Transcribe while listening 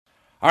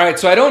All right,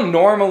 so I don't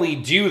normally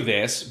do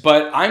this,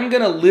 but I'm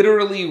going to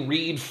literally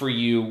read for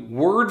you,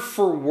 word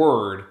for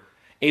word,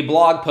 a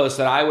blog post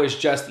that I was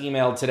just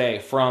emailed today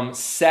from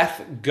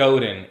Seth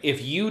Godin.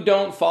 If you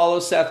don't follow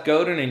Seth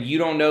Godin and you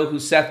don't know who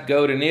Seth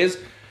Godin is,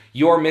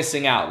 you're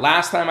missing out.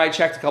 Last time I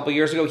checked a couple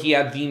years ago, he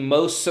had the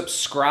most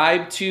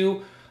subscribed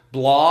to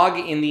blog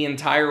in the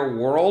entire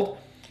world.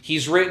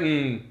 He's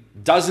written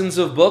dozens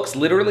of books,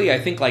 literally, I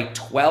think like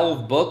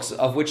 12 books,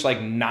 of which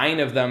like 9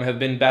 of them have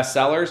been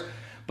bestsellers.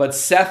 But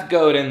Seth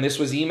Godin, this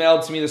was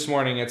emailed to me this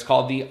morning. It's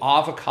called the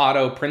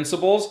Avocado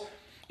Principles.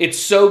 It's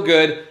so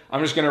good.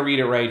 I'm just going to read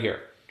it right here.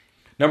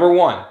 Number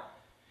 1,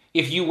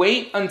 if you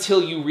wait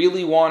until you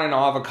really want an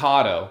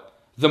avocado,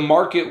 the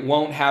market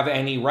won't have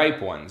any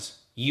ripe ones.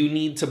 You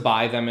need to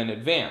buy them in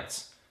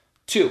advance.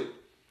 2,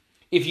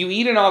 if you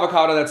eat an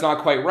avocado that's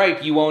not quite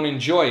ripe, you won't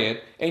enjoy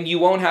it, and you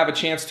won't have a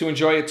chance to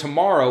enjoy it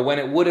tomorrow when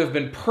it would have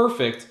been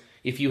perfect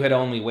if you had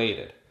only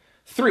waited.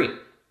 3,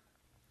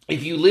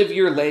 if you live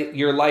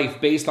your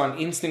life based on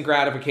instant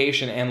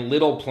gratification and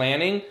little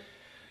planning,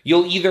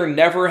 you'll either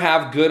never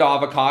have good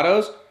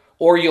avocados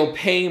or you'll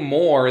pay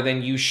more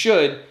than you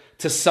should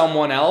to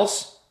someone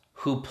else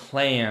who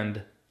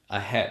planned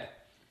ahead.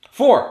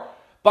 4,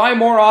 buy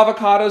more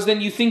avocados than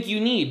you think you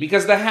need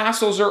because the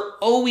hassles are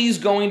always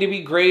going to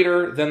be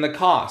greater than the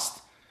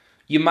cost.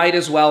 You might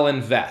as well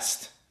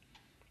invest.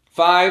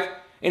 5,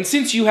 and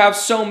since you have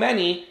so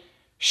many,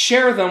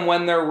 share them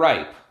when they're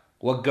ripe.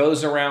 What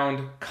goes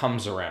around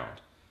comes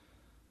around.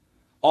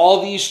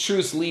 All these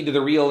truths lead to the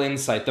real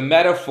insight, the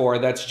metaphor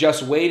that's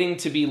just waiting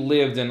to be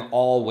lived in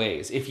all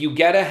ways. If you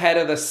get ahead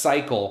of the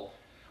cycle,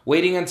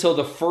 waiting until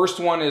the first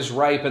one is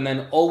ripe and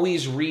then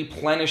always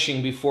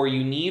replenishing before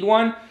you need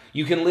one,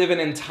 you can live an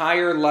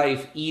entire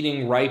life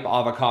eating ripe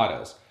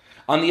avocados.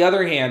 On the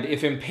other hand,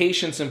 if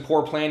impatience and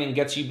poor planning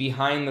gets you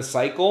behind the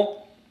cycle,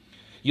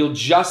 you're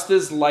just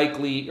as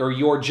likely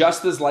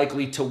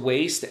to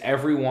waste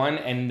every one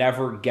and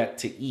never get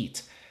to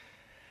eat.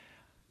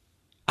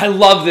 I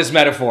love this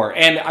metaphor.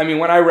 And I mean,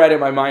 when I read it,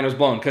 my mind was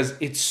blown because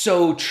it's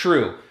so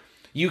true.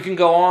 You can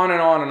go on and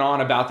on and on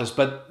about this,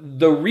 but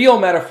the real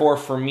metaphor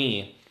for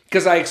me,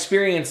 because I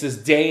experience this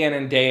day in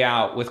and day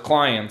out with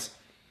clients,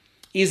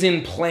 is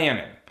in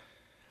planning.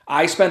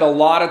 I spend a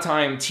lot of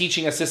time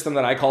teaching a system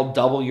that I call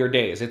Double Your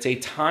Days. It's a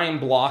time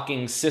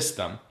blocking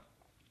system.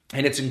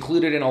 And it's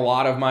included in a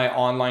lot of my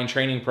online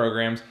training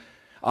programs,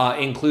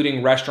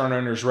 including Restaurant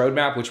Owners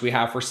Roadmap, which we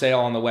have for sale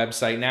on the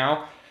website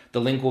now.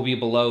 The link will be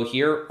below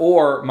here.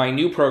 Or my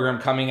new program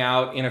coming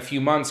out in a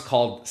few months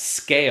called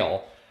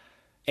Scale.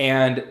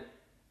 And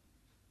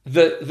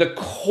the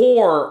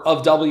core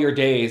of Double Your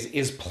Days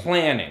is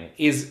planning,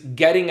 is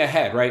getting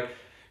ahead, right?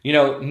 You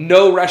know,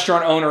 no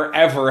restaurant owner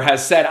ever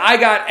has said, I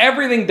got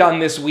everything done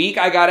this week.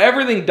 I got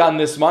everything done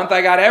this month.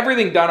 I got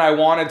everything done I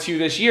wanted to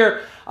this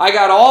year. I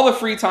got all the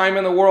free time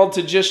in the world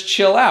to just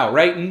chill out,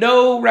 right?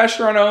 No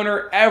restaurant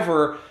owner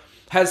ever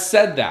has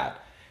said that.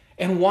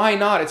 And why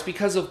not? It's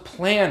because of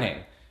planning.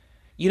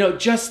 You know,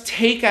 just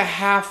take a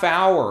half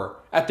hour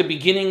at the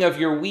beginning of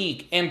your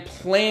week and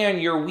plan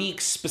your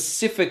week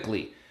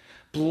specifically.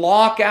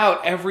 Block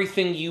out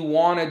everything you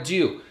want to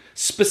do.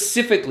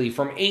 Specifically,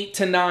 from 8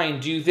 to 9,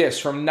 do this.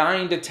 From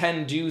 9 to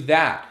 10, do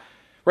that.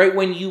 Right?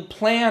 When you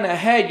plan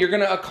ahead, you're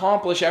going to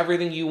accomplish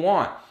everything you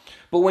want.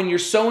 But when you're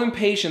so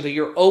impatient that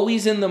you're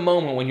always in the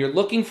moment, when you're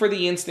looking for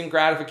the instant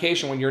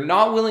gratification, when you're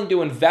not willing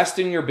to invest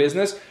in your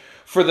business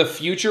for the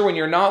future, when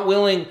you're not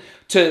willing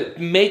to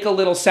make a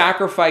little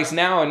sacrifice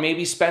now and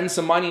maybe spend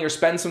some money or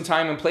spend some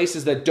time in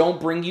places that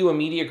don't bring you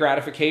immediate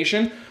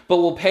gratification, but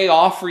will pay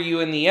off for you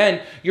in the end,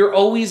 you're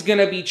always going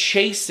to be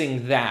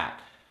chasing that,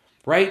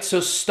 right? So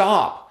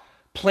stop.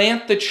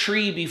 Plant the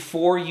tree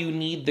before you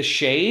need the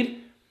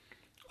shade.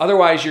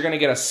 Otherwise, you're going to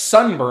get a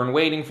sunburn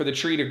waiting for the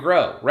tree to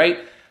grow, right?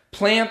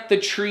 Plant the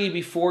tree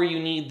before you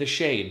need the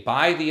shade.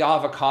 Buy the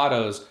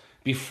avocados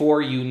before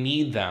you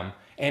need them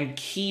and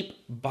keep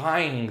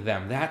buying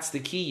them. That's the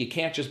key. You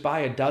can't just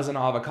buy a dozen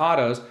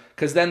avocados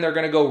because then they're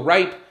going to go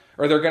ripe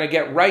or they're going to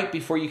get ripe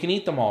before you can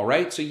eat them all,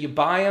 right? So you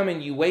buy them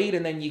and you wait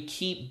and then you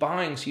keep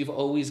buying so you've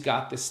always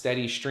got this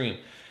steady stream.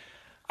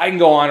 I can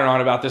go on and on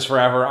about this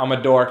forever. I'm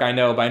a dork, I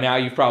know. By now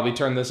you've probably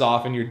turned this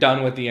off and you're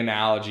done with the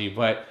analogy,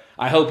 but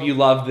I hope you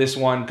loved this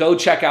one. Go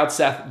check out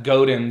Seth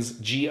Godin's,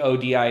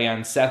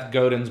 Godin, Seth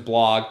Godin's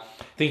blog.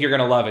 I think you're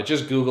going to love it.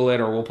 Just Google it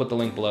or we'll put the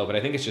link below, but I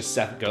think it's just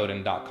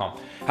sethgodin.com.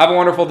 Have a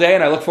wonderful day,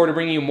 and I look forward to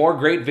bringing you more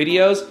great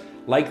videos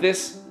like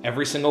this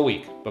every single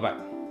week. Bye-bye.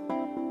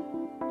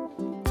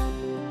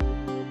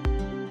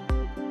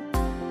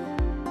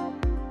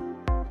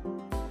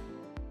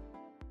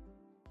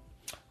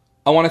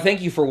 I want to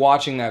thank you for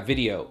watching that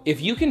video. If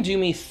you can do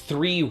me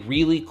 3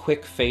 really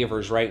quick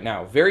favors right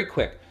now, very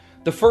quick.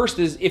 The first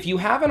is, if you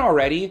haven't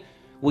already,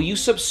 will you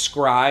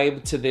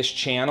subscribe to this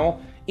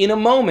channel? In a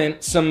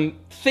moment, some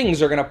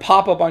things are going to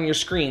pop up on your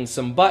screen,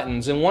 some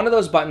buttons, and one of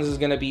those buttons is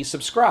going to be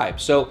subscribe.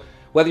 So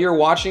whether you're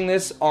watching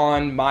this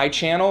on my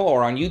channel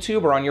or on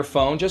YouTube or on your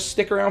phone, just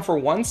stick around for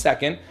 1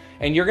 second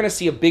and you're going to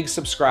see a big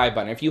subscribe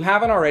button. If you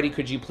haven't already,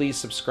 could you please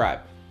subscribe?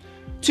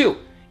 2,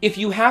 if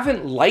you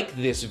haven't liked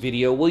this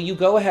video, will you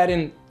go ahead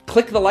and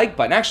click the like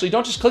button? Actually,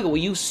 don't just click it. Will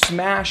you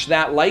smash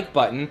that like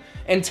button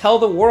and tell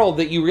the world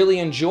that you really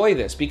enjoy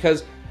this?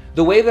 Because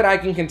the way that I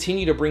can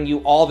continue to bring you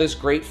all this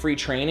great free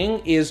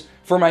training is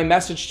for my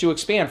message to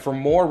expand, for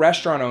more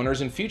restaurant owners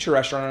and future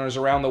restaurant owners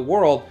around the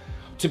world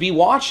to be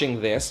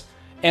watching this.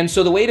 And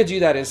so the way to do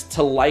that is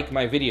to like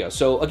my video.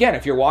 So again,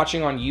 if you're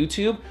watching on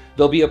YouTube,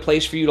 there'll be a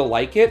place for you to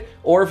like it.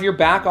 Or if you're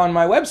back on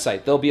my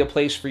website, there'll be a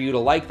place for you to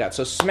like that.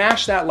 So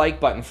smash that like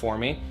button for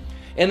me.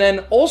 And then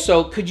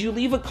also, could you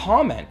leave a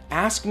comment?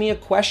 Ask me a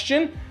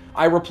question.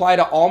 I reply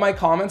to all my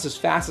comments as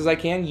fast as I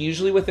can,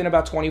 usually within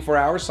about 24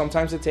 hours.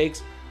 Sometimes it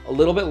takes a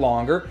little bit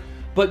longer.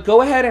 But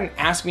go ahead and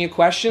ask me a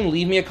question,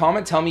 leave me a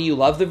comment, tell me you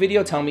love the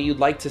video, tell me you'd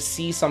like to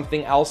see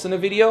something else in a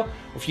video.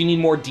 If you need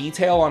more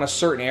detail on a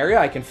certain area,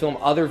 I can film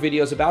other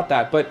videos about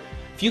that. But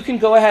if you can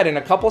go ahead in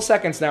a couple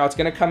seconds now, it's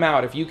gonna come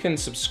out. If you can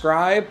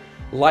subscribe,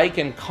 like,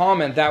 and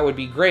comment, that would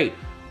be great.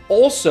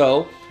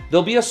 Also,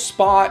 there'll be a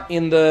spot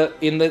in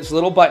this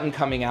little button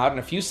coming out in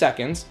a few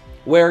seconds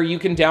where you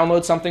can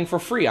download something for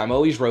free. I'm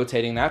always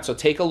rotating that, so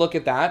take a look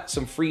at that,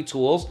 some free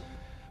tools.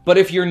 But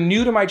if you're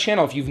new to my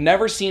channel, if you've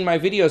never seen my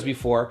videos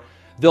before,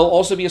 there'll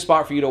also be a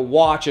spot for you to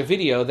watch a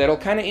video that'll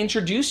kind of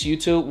introduce you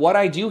to what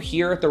I do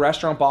here at the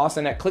Restaurant Boss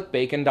and at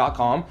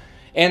clickbacon.com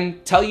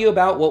and tell you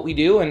about what we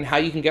do and how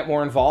you can get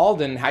more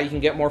involved and how you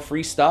can get more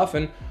free stuff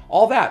and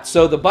all that.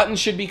 So the buttons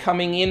should be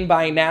coming in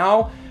by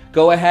now.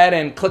 Go ahead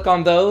and click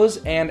on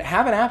those and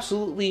have an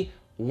absolutely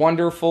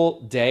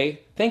wonderful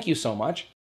day. Thank you so much.